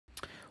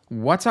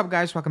What's up,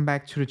 guys? Welcome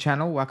back to the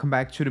channel. Welcome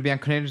back to the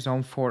Bianconeri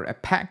zone for a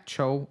packed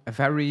show, a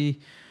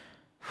very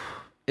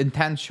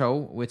intense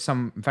show with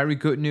some very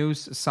good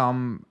news,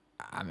 some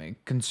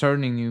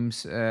concerning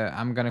news,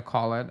 I'm gonna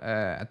call it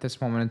at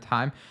this moment in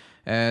time.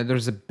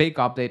 There's a big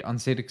update on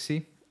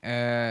Zirkzee,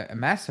 a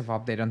massive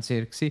update on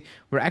Zirkzee.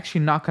 We're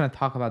actually not gonna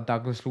talk about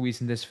Douglas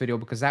Luiz in this video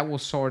because that will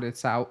sort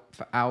itself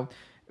out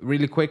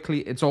really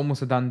quickly. It's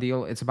almost a done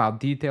deal. It's about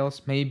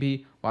details.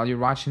 Maybe while you're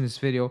watching this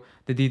video,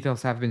 the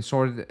details have been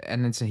sorted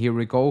and it's a here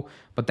we go.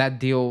 But that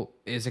deal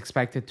is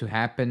expected to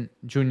happen.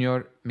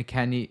 Junior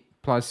McKennie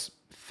plus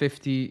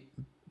 15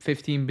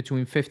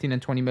 between 15 and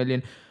 20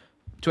 million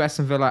to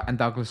Aston Villa and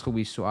Douglas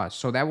Luiz to us.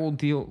 So that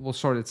will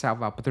sort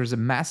itself out. But there's a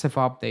massive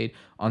update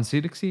on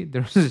Zirkzee.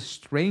 There's a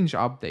strange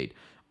update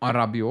on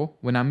Rabiot.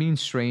 When I mean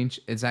strange,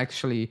 it's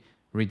actually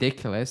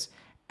ridiculous.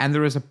 And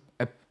there is a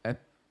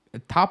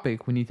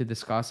topic we need to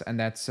discuss, and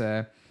that's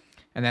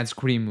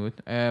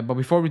Greenwood. But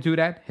before we do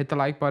that, hit the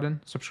like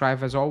button,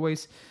 subscribe as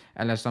always,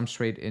 and let's jump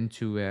straight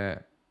into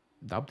the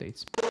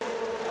updates.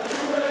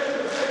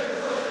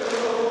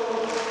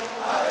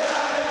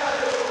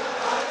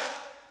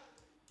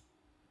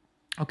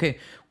 Okay,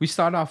 we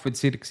start off with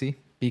Zirkzee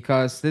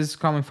because this is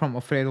coming from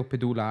Alfredo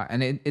Pedula,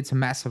 and it's a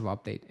massive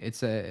update.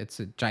 It's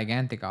a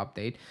gigantic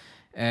update.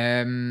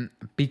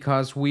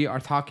 Because we are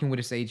talking with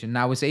his agent.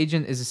 Now his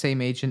agent is the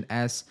same agent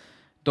as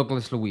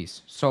Douglas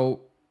Luiz. So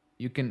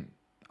you can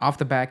off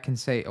the bat can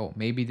say, oh,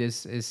 maybe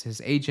this is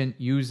his agent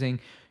using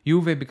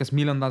Juve because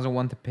Milan doesn't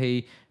want to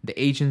pay the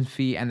agent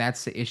fee, and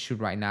that's the issue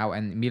right now.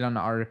 And Milan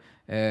are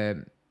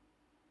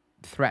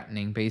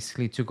threatening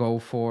basically to go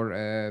for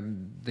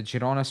the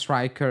Girona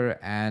striker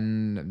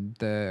and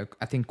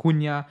I think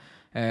Cunha.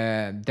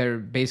 They're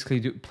basically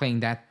playing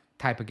that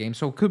type of game.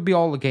 So it could be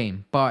all a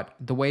game. But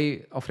the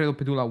way Alfredo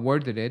Pedula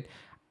worded it,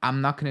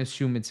 I'm not going to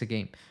assume it's a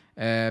game.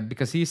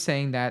 Because he's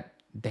saying that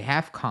they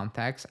have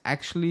contacts.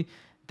 Actually,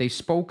 they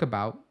spoke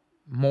about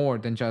more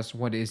than just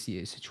what is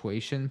the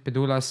situation.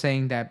 Pedula is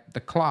saying that the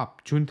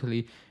club,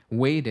 Juntoli,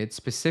 waited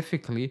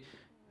specifically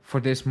for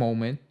this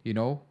moment, you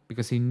know,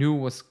 because he knew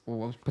what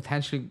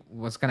potentially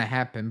was going to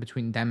happen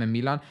between them and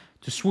Milan,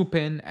 to swoop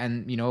in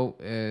and, you know,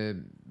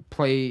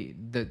 play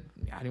the,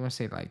 how do you want to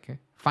say, like,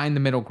 find the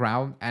middle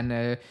ground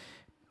and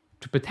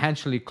to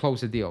potentially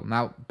close the deal.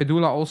 Now,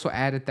 Pedula also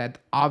added that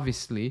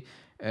obviously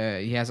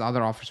he has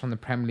other offers from the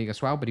Premier League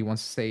as well, but he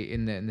wants to stay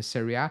in the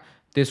Serie A.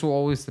 This will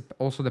always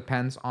also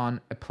depends on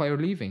a player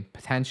leaving,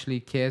 potentially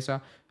Chiesa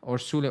or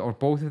Sule or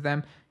both of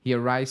them. He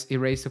raised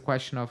the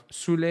question of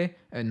Vlahovic.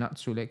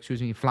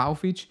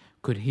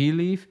 Could he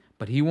leave?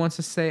 But he wants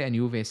to stay, and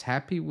Juve is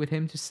happy with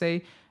him to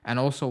stay. And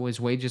also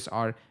his wages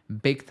are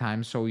big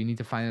time, so you need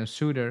to find a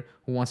suitor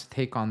who wants to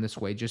take on this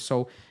wages.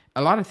 So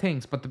a lot of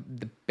things, but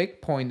the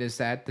big point is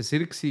that the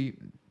Zirkzee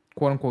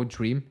quote-unquote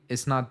dream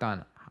is not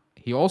done.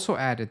 He also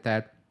added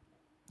that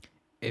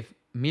if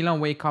Milan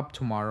wake up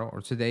tomorrow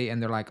or today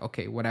and they're like,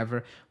 okay,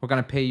 whatever, we're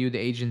going to pay you the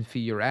agent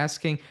fee you're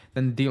asking,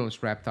 then the deal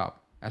is wrapped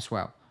up as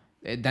well.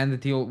 Then the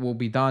deal will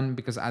be done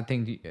because I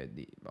think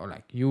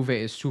Juve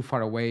is too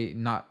far away,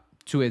 not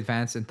too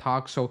advanced in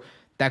talks. So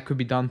that could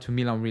be done to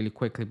Milan really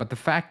quickly. But the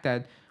fact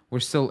that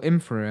we're still in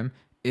for him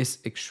is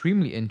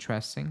extremely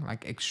interesting,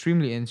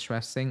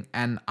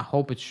 and I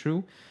hope it's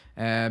true,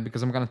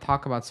 because I'm going to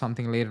talk about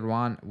something later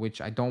on,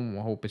 which I don't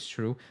hope is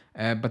true,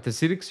 but the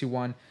Zirkzee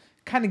one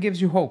kind of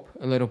gives you hope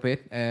a little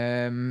bit,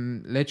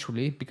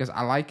 literally, because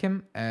I like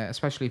him,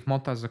 especially if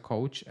MOTTA is a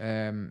coach.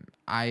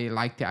 I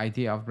like the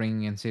idea of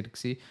bringing in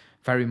Zirkzee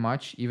very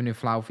much, even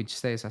if Vlahovic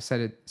stays. I said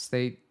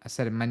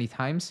it many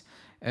times.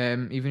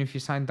 Even if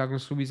you sign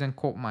Douglas Luiz and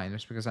Colt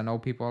Miners, because I know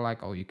people are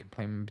like, oh, you can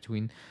play him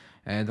between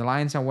the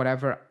lines and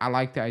whatever. I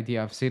like the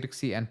idea of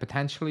Zirkzee, and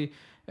potentially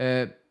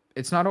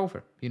it's not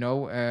over. You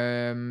know,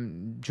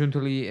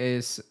 Juntoli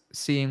is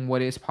seeing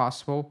what is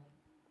possible,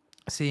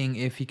 seeing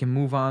if he can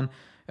move on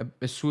a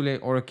Sule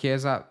or a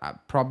Chiesa,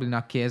 probably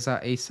not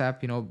Chiesa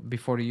ASAP, you know,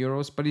 before the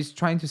Euros, but he's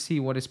trying to see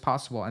what is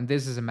possible. And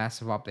this is a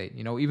massive update.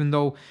 You know, even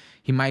though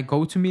he might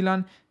go to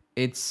Milan,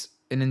 it's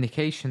an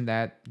indication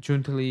that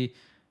Juntoli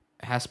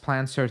has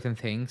planned certain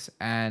things,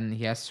 and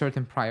he has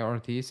certain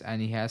priorities, and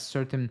he has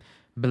certain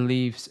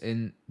beliefs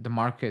in the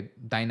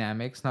market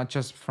dynamics, not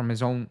just from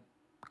his own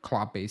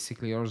club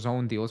basically or his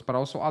own deals, but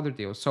also other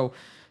deals. So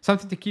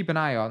something to keep an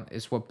eye on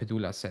is what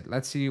Pedula said.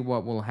 Let's see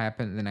what will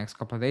happen in the next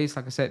couple of days.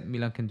 Like I said,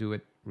 Milan can do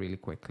it really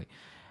quickly.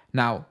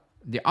 Now,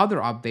 the other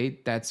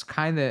update that's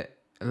kind of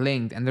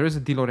linked, and there is a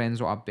Di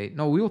Lorenzo update.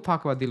 No, we will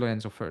talk about Di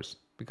Lorenzo first,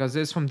 because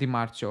this is from Di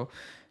Marcio.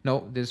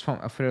 No, this is from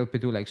Alfredo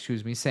Pedula,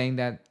 excuse me, saying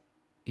that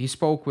he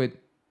spoke with,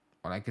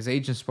 or like his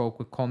agent spoke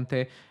with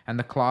Conte and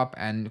the club,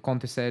 and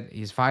Conte said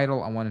he's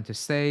vital, I want him to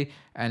stay,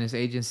 and his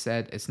agent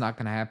said it's not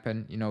going to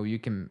happen, you know, you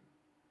can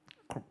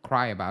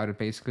cry about it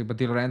basically, but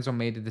Di Lorenzo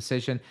made the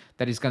decision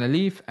that he's going to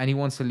leave, and he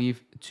wants to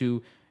leave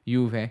to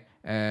Juve,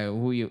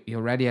 who he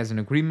already has an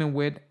agreement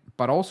with.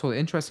 But also the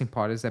interesting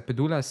part is that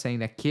Pedula is saying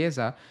that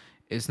Chiesa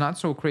is not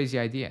so crazy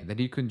idea, that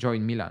he could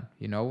join Milan,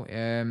 you know,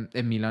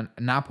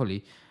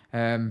 Napoli,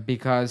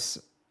 because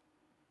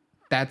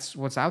that's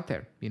what's out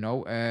there, you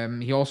know.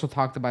 He also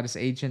talked about his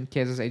agent.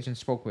 Chiesa's agent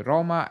spoke with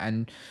Roma,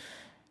 and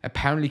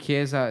apparently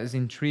Chiesa is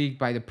intrigued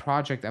by the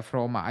project of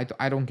Roma.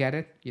 I don't get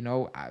it, you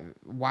know.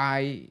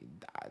 Why?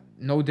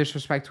 No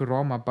disrespect to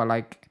Roma, but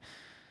like,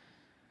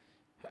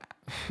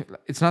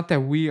 it's not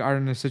that we are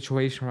in a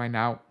situation right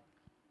now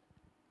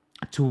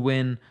to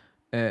win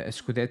a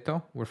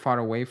Scudetto. We're far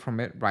away from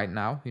it right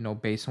now, you know,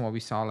 based on what we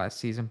saw last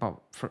season. But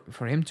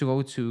for him to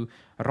go to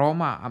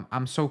Roma,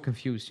 I'm so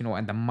confused, you know.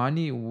 And the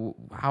money,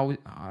 how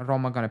are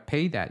Roma gonna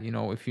pay that? You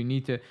know, if you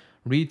need to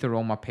read the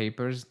Roma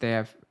papers, they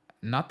have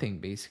nothing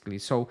basically.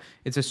 So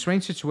it's a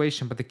strange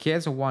situation. But the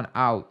Chiesa one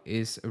out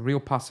is a real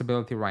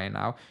possibility right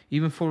now,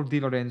 even for Di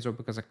Lorenzo,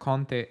 because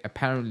Conte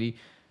apparently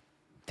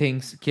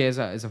thinks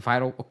Chiesa is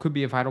could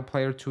be a vital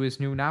player to his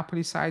new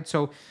Napoli side.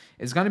 So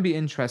it's going to be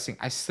interesting.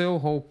 I still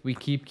hope we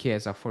keep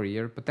Chiesa for a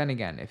year. But then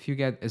again, if you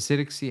get a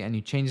Zirkzee and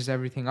he changes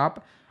everything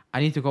up,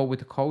 I need to go with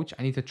the coach.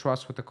 I need to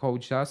trust what the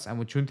coach does and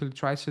what Giuntoli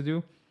tries to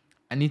do.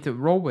 I need to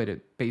roll with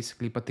it,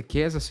 basically. But the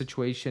Chiesa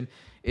situation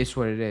is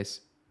what it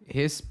is.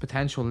 His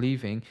potential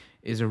leaving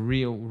is a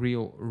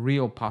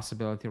real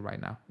possibility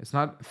right now. It's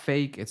not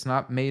fake. It's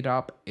not made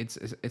up. It's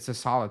a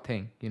solid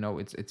thing. You know,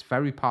 it's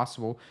very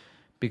possible.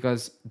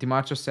 Because Di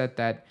Marzio said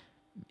that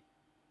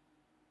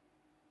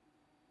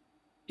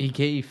he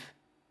gave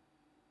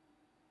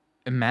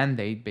a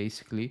mandate,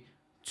 basically,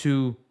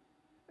 to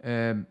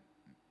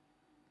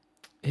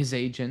his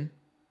agent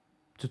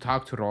to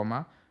talk to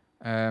Roma.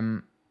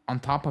 On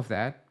top of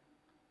that,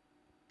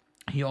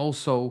 he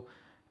also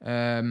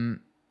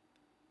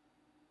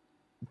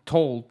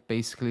told,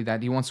 basically,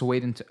 that he wants to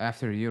wait until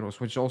after the Euros,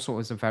 which also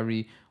is a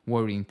very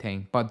worrying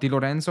thing. But Di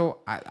Lorenzo,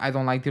 I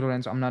don't like Di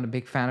Lorenzo. I'm not a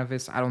big fan of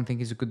his. I don't think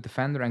he's a good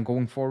defender, and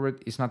going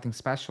forward, he's nothing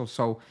special.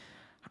 So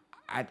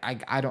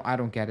I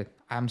don't get it.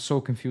 I'm so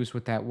confused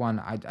with that one.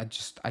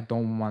 I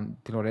don't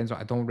want Di Lorenzo.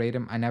 I don't rate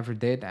him. I never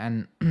did.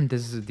 And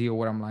this is a deal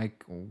where I'm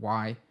like,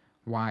 why?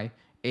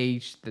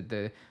 Age,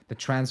 the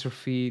transfer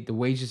fee, the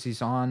wages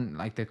he's on,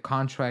 like the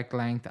contract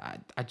length.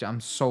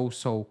 I'm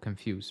so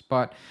confused.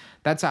 But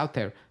that's out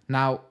there.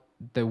 Now,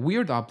 the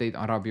weird update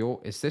on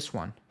Rabiot is this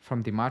one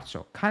from Di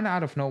Marzio, kind of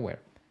out of nowhere,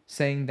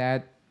 saying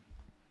that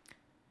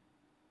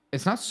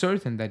it's not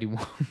certain that he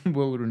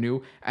will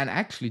renew. And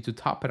actually, to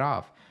top it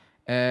off,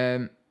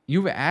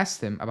 Juve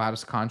asked him about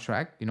his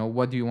contract, you know,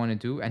 what do you want to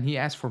do? And he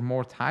asked for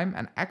more time.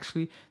 And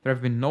actually, there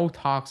have been no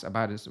talks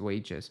about his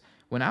wages.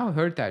 When I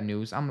heard that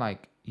news, I'm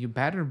like, you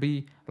better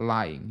be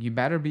lying. You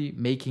better be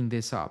making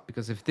this up.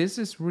 Because if this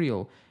is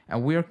real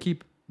and we are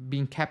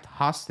being kept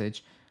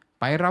hostage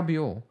by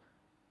Rabiot,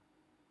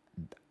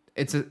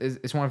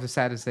 it's one of the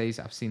saddest days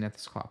I've seen at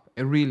this club.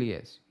 It really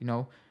is. You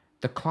know,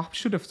 the club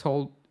should have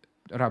told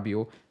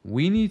Rabiot,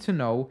 we need to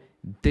know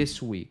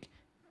this week.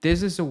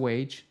 This is the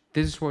wage.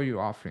 This is what you're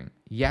offering.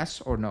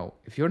 Yes or no.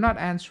 If you're not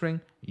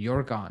answering,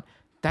 you're gone.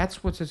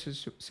 That's what the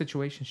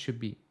situation should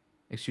be.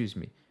 Excuse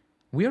me.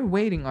 We are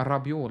waiting on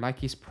Rabiot like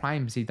he's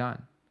prime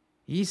Zidane.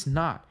 He's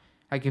not.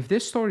 Like, if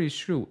this story is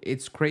true,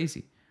 it's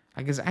crazy.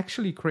 Like, it's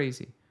actually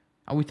crazy.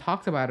 And we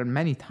talked about it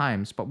many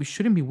times, but we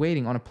shouldn't be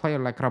waiting on a player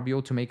like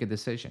Rabiot to make a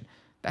decision.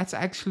 That's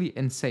actually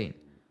insane.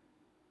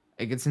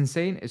 Like, it's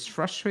insane. It's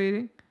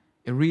frustrating.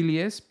 It really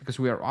is, because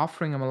we are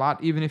offering him a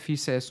lot. Even if he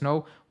says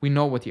no, we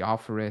know what the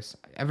offer is.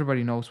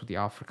 Everybody knows what the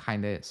offer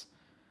kind of is.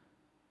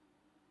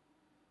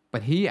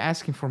 But he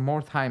asking for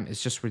more time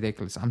is just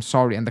ridiculous. I'm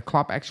sorry. And the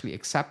club actually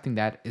accepting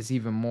that is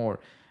even more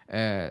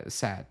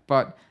sad.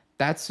 But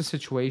that's the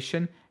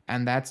situation.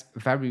 And that's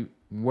very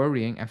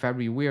worrying and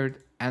very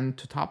weird. And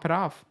to top it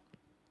off,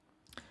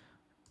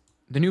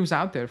 the news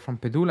out there from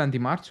Pedula and Di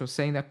Marzio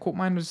saying that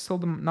Koopmeiners is still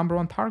the number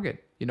one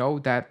target. You know,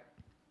 that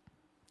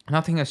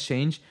nothing has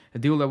changed. A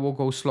deal that will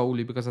go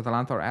slowly because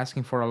Atalanta are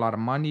asking for a lot of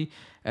money.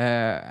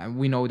 And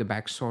we know the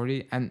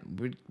backstory. And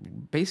we're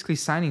basically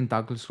signing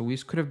Douglas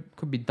Luiz could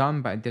be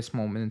done by this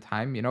moment in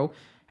time, you know.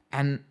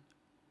 And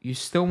you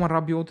still want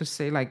Rabiot to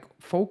say, like,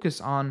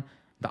 focus on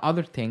the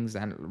other things,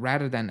 and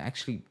rather than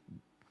actually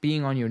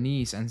being on your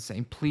knees and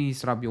saying,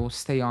 please, Rabiot,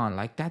 stay on.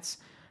 Like, that's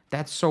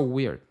so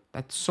weird.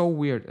 That's so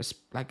weird. It's,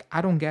 like,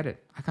 I don't get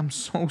it. Like, I'm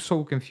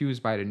so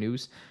confused by the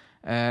news.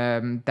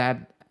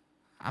 That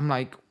I'm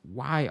like,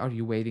 why are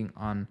you waiting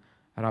on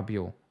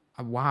Rabiot?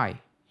 Why?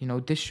 You know,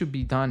 this should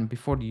be done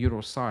before the Euro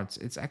starts.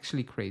 It's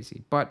actually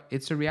crazy. But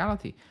it's a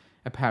reality,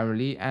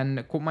 apparently. And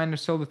Koopmeiners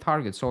is still the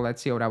target. So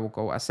let's see how that will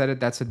go. I said it,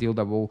 that's a deal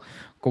that will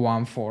go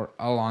on for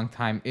a long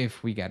time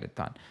if we get it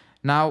done.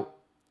 Now,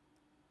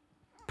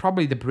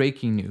 probably the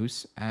breaking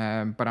news. But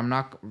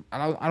I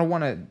don't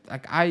want to,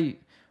 like, I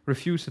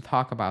refuse to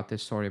talk about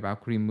this story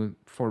about Greenwood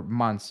for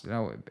months. You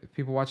know, if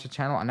people watch the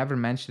channel, I never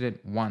mentioned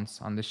it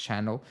once on this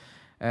channel.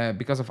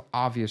 Because of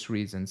obvious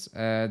reasons.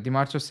 Di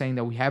Marzio saying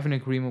that we have an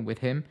agreement with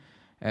him.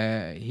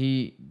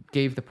 He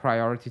gave the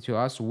priority to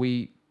us.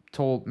 We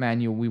told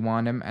Manu we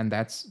want him, and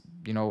that's,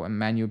 you know, and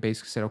Manu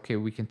basically said, okay,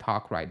 we can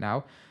talk right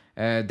now.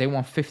 They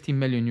want 50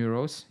 million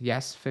euros.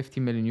 Yes, 50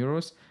 million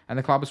euros. And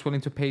the club is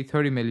willing to pay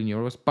 30 million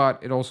euros, but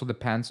it also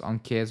depends on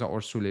Chiesa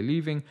or Sule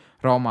leaving.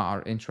 Roma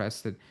are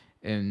interested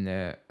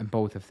in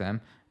both of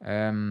them.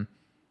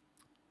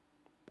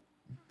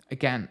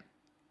 Again,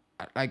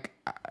 like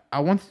I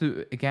want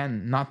to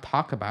again not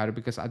talk about it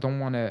because I don't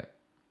want to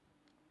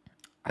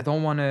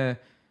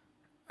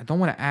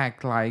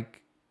act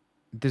like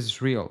this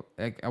is real.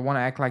 Like I want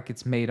to act like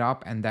it's made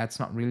up and that's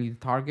not really the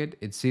target.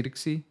 It's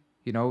Zirkzee.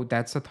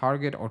 That's the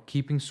target, or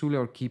keeping Sule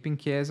or keeping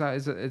Chiesa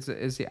is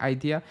the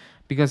idea,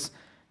 because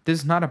this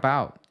is not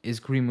about is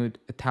Greenwood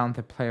a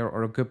talented player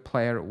or a good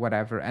player,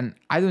 whatever. And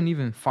I don't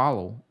even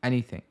follow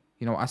anything.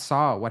 I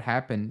saw what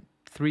happened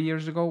 3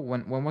 years ago.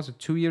 When was it?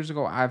 2 years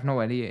ago? I have no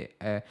idea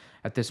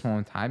at this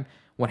moment in time.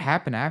 What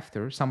happened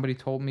after? Somebody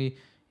told me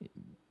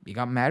he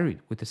got married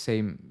with the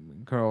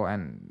same girl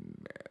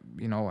and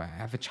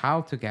have a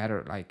child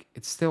together. Like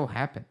it still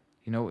happened.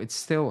 It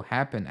still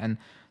happened. And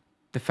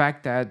the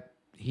fact that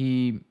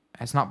he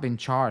has not been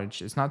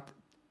charged, it's not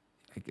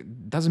like,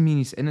 it doesn't mean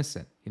he's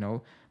innocent.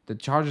 The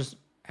charges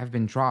have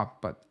been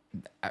dropped, but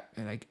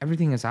like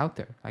everything is out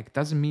there. Like it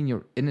doesn't mean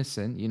you're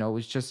innocent.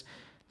 It's just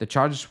the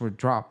charges were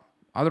dropped.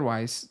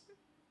 Otherwise,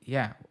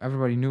 yeah,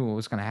 everybody knew what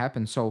was gonna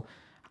happen. So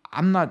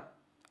I'm not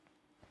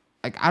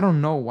like, I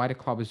don't know why the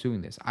club is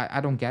doing this.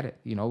 I don't get it.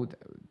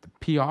 The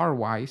PR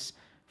wise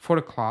for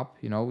the club,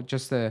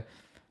 just the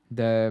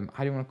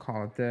how do you want to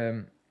call it,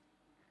 the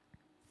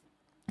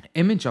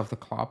image of the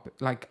club.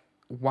 Like,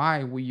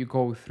 why would you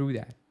go through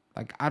that?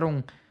 Like I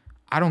don't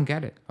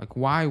get it. Like,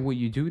 why would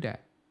you do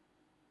that?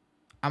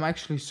 I'm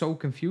actually so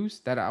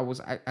confused that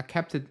I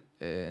kept it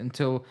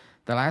until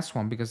the last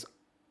one, because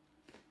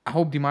I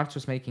hope Di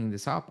Marzio's making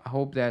this up. I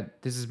hope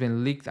that this has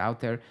been leaked out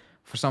there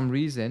for some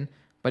reason.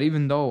 But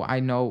even though I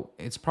know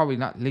it's probably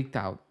not leaked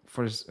out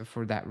for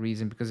that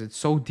reason, because it's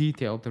so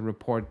detailed, the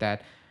report,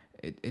 that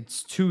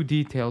it's too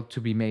detailed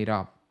to be made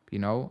up,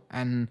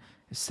 And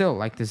still,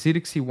 like the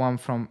Zirkzee one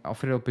from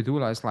Alfredo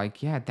Pedula is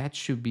like, yeah, that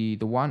should be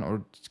the one,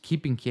 or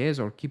keeping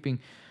Chiesa or keeping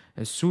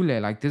Sule.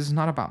 Like this is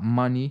not about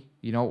money,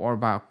 or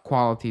about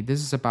quality.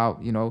 This is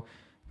about,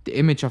 the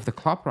image of the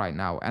club right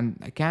now. And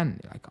again,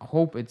 like I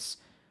hope it's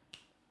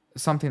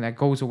something that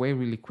goes away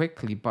really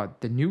quickly, but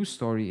the news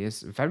story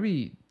is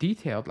very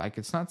detailed. Like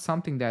it's not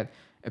something that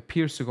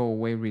appears to go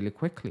away really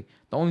quickly.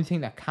 The only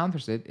thing that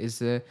counters it is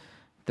the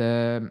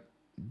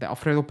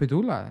Alfredo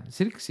Pedula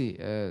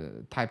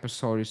Zirkzee type of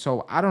story.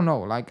 So I don't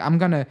know. Like I'm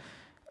gonna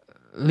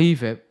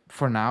leave it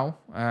for now,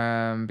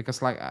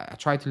 because like I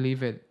tried to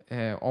leave it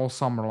all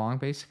summer long,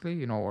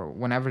 basically. Or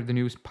whenever the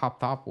news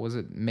popped up, was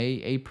it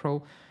May,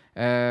 April?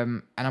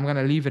 And I'm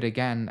gonna leave it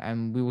again,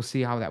 and we will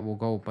see how that will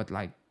go. But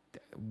like,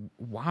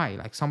 why?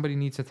 Like somebody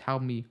needs to tell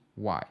me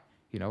why.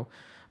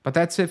 But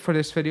that's it for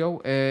this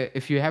video.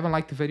 If you haven't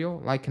liked the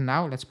video, like it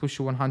now. Let's push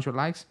to 100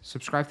 likes.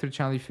 Subscribe to the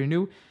channel if you're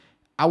new.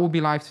 I will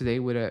be live today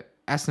with a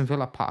Aston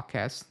Villa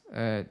podcast,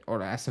 or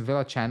the Aston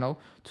Villa channel,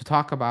 to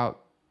talk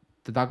about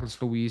the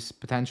Douglas Luiz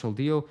potential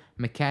deal,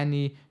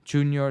 McKennie,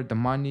 Junior, the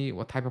money,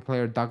 what type of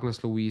player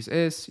Douglas Luiz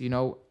is,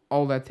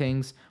 all that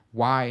things,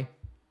 why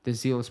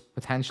this deal is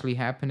potentially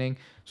happening.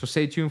 So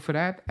stay tuned for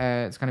that.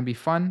 It's going to be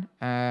fun.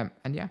 And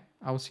yeah,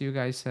 I will see you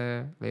guys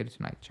later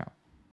tonight. Ciao.